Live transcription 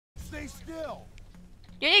Stay still.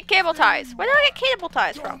 You need cable ties. Where do I get cable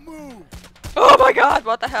ties Don't from? move. Oh my god,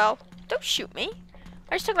 what the hell? Don't shoot me.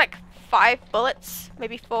 I just took like 5 bullets,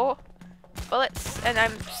 maybe 4 bullets, and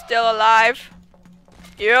I'm still alive.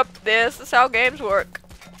 Yep, this is how games work.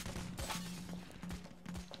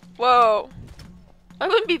 Whoa. It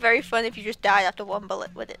wouldn't be very fun if you just died after 1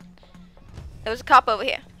 bullet, would it? There was a cop over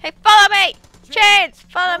here. Hey, follow me! Chains!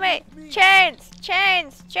 Follow me! Chains!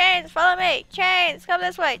 Chains! Chains! Follow me! Chains! Come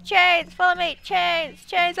this way! Chains! Follow me! Chains!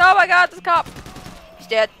 Chains! Oh my god, there's a cop! He's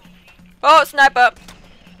dead. Oh, sniper!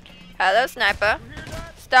 Hello, sniper.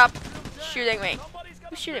 Stop shooting me.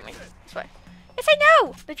 Who's shooting me? This way. Yes, I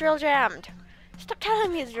know! The drill jammed. Stop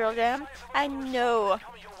telling me the drill jammed. I know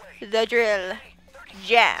the drill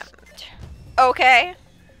jammed. Okay.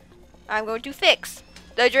 I'm going to fix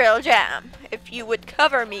the drill jam. If you would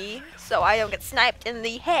cover me so I don't get sniped in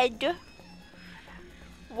the head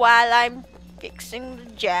while I'm fixing the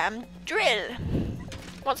jam drill.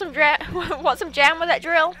 Want some want some jam with that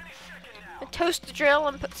drill? I toast the drill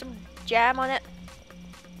and put some jam on it.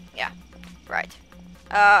 Yeah, right.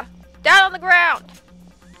 Down on the ground.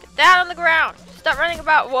 Get down on the ground. Stop running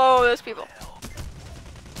about. Whoa, those people.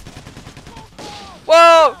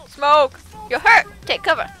 Whoa, smoke. You're hurt. Take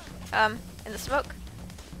cover. In the smoke.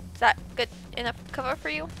 Is that good enough cover for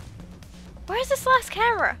you? Where's this last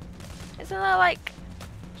camera? Isn't that like...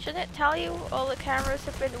 Shouldn't it tell you all the cameras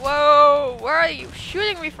have been... Whoa! Where are you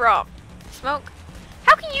shooting me from? Smoke?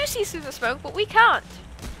 How can you see through the smoke, but we can't?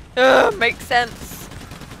 Ugh, makes sense.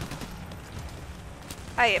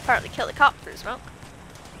 I apparently killed a cop through smoke.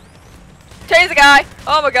 Tase the guy!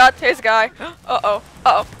 Oh my god, tase the guy. Uh-oh.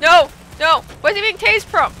 Uh-oh. No! No! Where's he being tased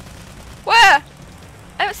from? Where?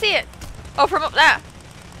 I don't see it. Oh, from up there.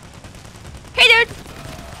 Hey, dude!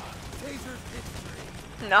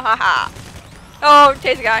 No, haha. Oh,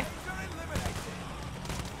 tase the guy.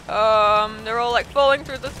 They're all like falling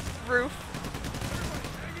through the roof.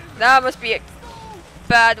 That must be a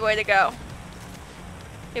bad way to go.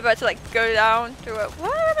 You're about to like go down through it.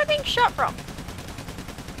 Where am I being shot from?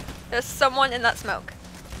 There's someone in that smoke.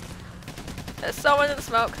 There's someone in the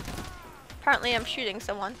smoke. Apparently I'm shooting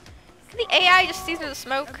someone. Can the AI just see through the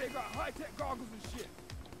smoke?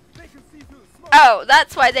 Oh,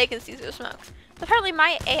 that's why they can see through the smoke. Apparently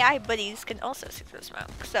my AI buddies can also see through the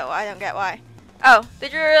smoke, so I don't get why. Oh, the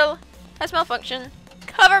drill has malfunctioned.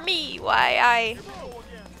 Cover me while I...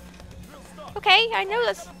 Okay, I know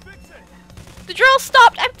this. The drill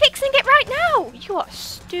stopped! I'm fixing it right now! You are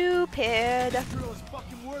stupid.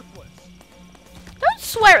 Don't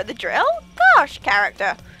swear at the drill! Gosh,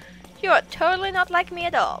 character. You are totally not like me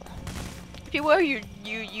at all. If you were, you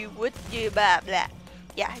would, blah, blah.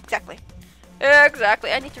 Yeah, exactly.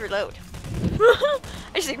 Exactly, I need to reload.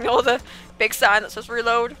 I just ignore the big sign that says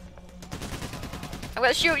reload. I'm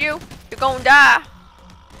gonna shoot you. You're gonna die.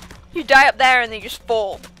 You die up there and then you just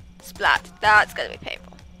fall. Splat. That's gonna be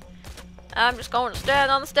painful. I'm just going to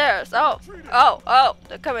stand on the stairs. Oh, oh, oh.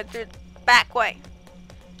 They're coming through the back way.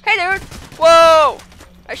 Hey, dude. Whoa.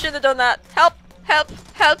 I shouldn't have done that. Help, help,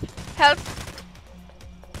 help, help.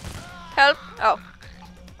 Help. Oh.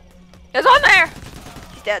 It's on there.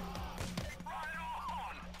 He's dead.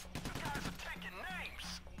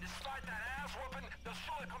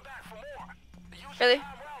 Really?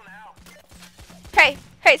 Hey,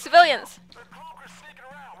 hey, civilians!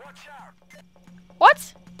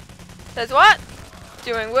 What? Says what?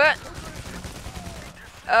 Doing what?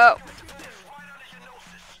 Oh.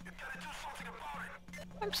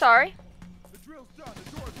 I'm sorry.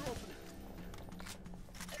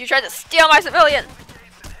 You tried to steal my civilian!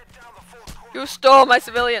 You stole my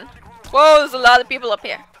civilian! Whoa, there's a lot of people up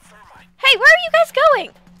here. Hey, where are you guys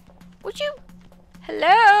going? Would you...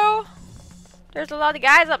 Hello? There's a lot of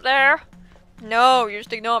guys up there. No, you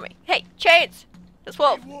just ignore me. Hey, chains! This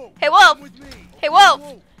wolf. Hey, wolf! Hey, wolf!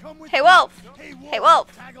 Hey, wolf! Hey,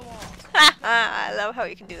 wolf! Ha ha! I love how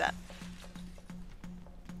you can do that.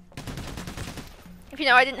 If you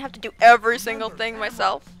know, I didn't have to do every single thing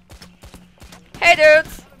myself. Hey,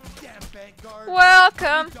 dudes!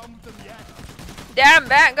 Welcome! Damn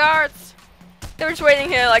bat guards! They were just waiting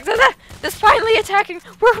here like, this finally attacking!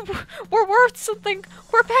 We're worth something!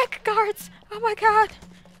 We're back guards! Oh my god!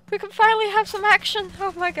 We can finally have some action!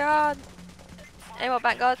 Oh my god! Any more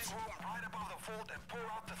back guards?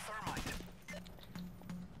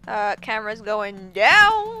 Camera's going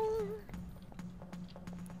down!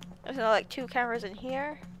 There's like 2 cameras in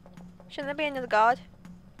here. Shouldn't there be another guard?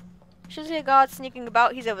 Should see a guard sneaking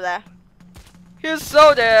about. He's over there. He's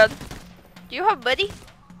so dead! Do you have a buddy?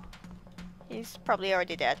 He's probably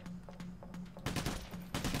already dead.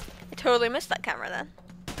 I totally missed that camera then.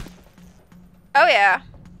 Oh yeah.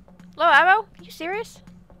 low ammo? Are you serious?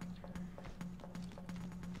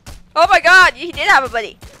 Oh my god, he did have a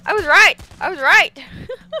buddy. I was right. I was right.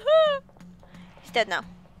 He's dead now.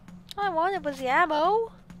 All I wanted was the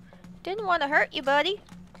ammo. Didn't want to hurt you, buddy.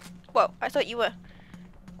 Whoa, I thought you were.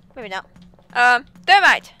 Maybe not.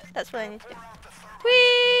 Thermite. That's what I need to do.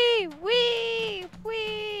 Wee, wee,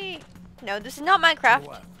 wee. No, this is not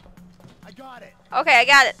Minecraft. I got it. Okay, I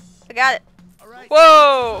got it. I got it. Right.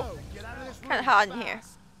 Whoa. Kind of hot in here.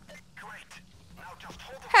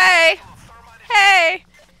 Hey. Hey.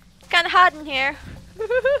 It's kind of hot in here.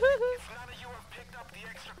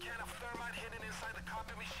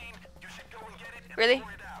 Really?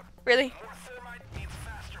 Really?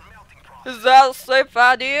 Is that a safe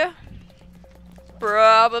idea?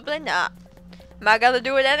 Probably not. Am I gonna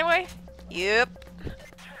do it anyway? Yep.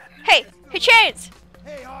 Hey! Hey, Chains!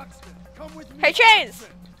 Hey, Oxton, come with me. Hey, Chains!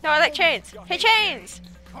 No, I like Chains. Hey, Chains!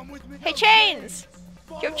 Hey, Chains!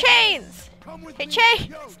 Yo, Chains! Hey,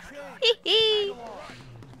 Chains! Hee hee!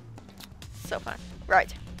 So fun.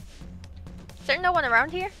 Right. Is there no one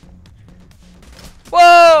around here?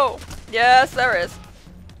 Whoa! Yes, there is.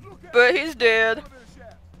 But he's dead.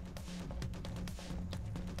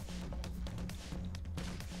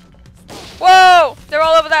 Whoa! They're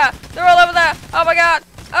all over there! They're all over there! Oh my god!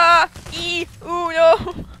 Ooh,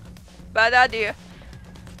 no! Bad idea.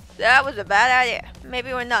 That was a bad idea.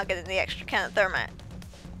 Maybe we're not getting the extra can of thermite.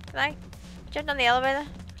 Can I jump on the elevator?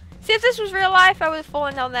 See, if this was real life, I would have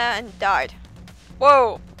fallen down there and died.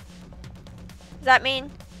 Whoa! Does that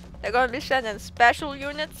mean they're gonna be sending special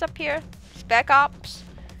units up here? Spec Ops?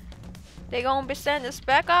 They're gonna be sending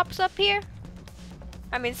Spec Ops up here?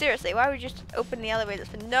 I mean, seriously, why would you just open the elevators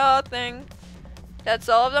for nothing? That's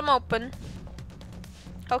all of them open.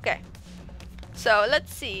 Okay. So,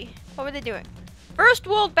 let's see. What were they doing? First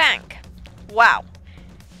World Bank. Wow.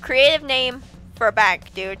 Creative name for a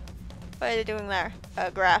bank, dude. What are they doing there?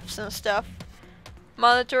 Graphs and stuff.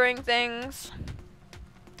 Monitoring things.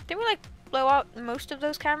 Didn't we, like, blow out most of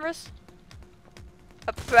those cameras?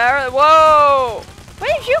 Apparently. Whoa!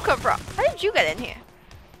 Where did you come from? How did you get in here?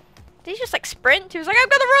 Did he just like sprint? He was like, I'm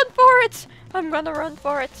gonna run for it! I'm gonna run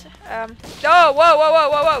for it. Oh, whoa, whoa, whoa,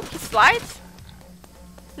 whoa, whoa. He slides?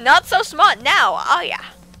 Not so smart now, oh yeah.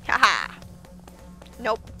 Haha.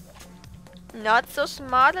 Nope. Not so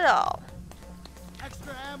smart at all.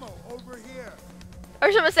 Extra ammo over here. I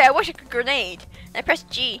was gonna say, I wish I could grenade. And I pressed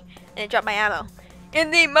G and it dropped my ammo. In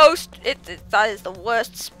the most, that is the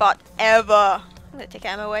worst spot ever. I'm gonna take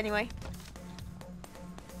ammo anyway.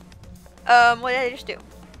 What did I just do?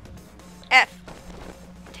 F.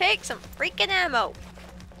 Take some freaking ammo.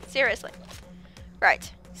 Seriously. Right.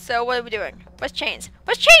 So what are we doing? Where's Chains?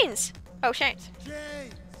 Where's Chains? Oh, Chains.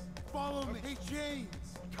 Chains, follow me. Hey, Chains,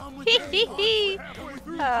 come with me.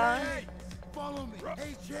 Follow me.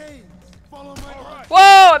 Hey, Chains, follow my.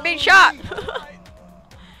 Whoa! I'm being shot.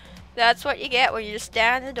 That's what you get when you just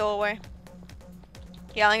stand in the doorway,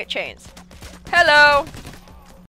 yelling at Chains. Hello.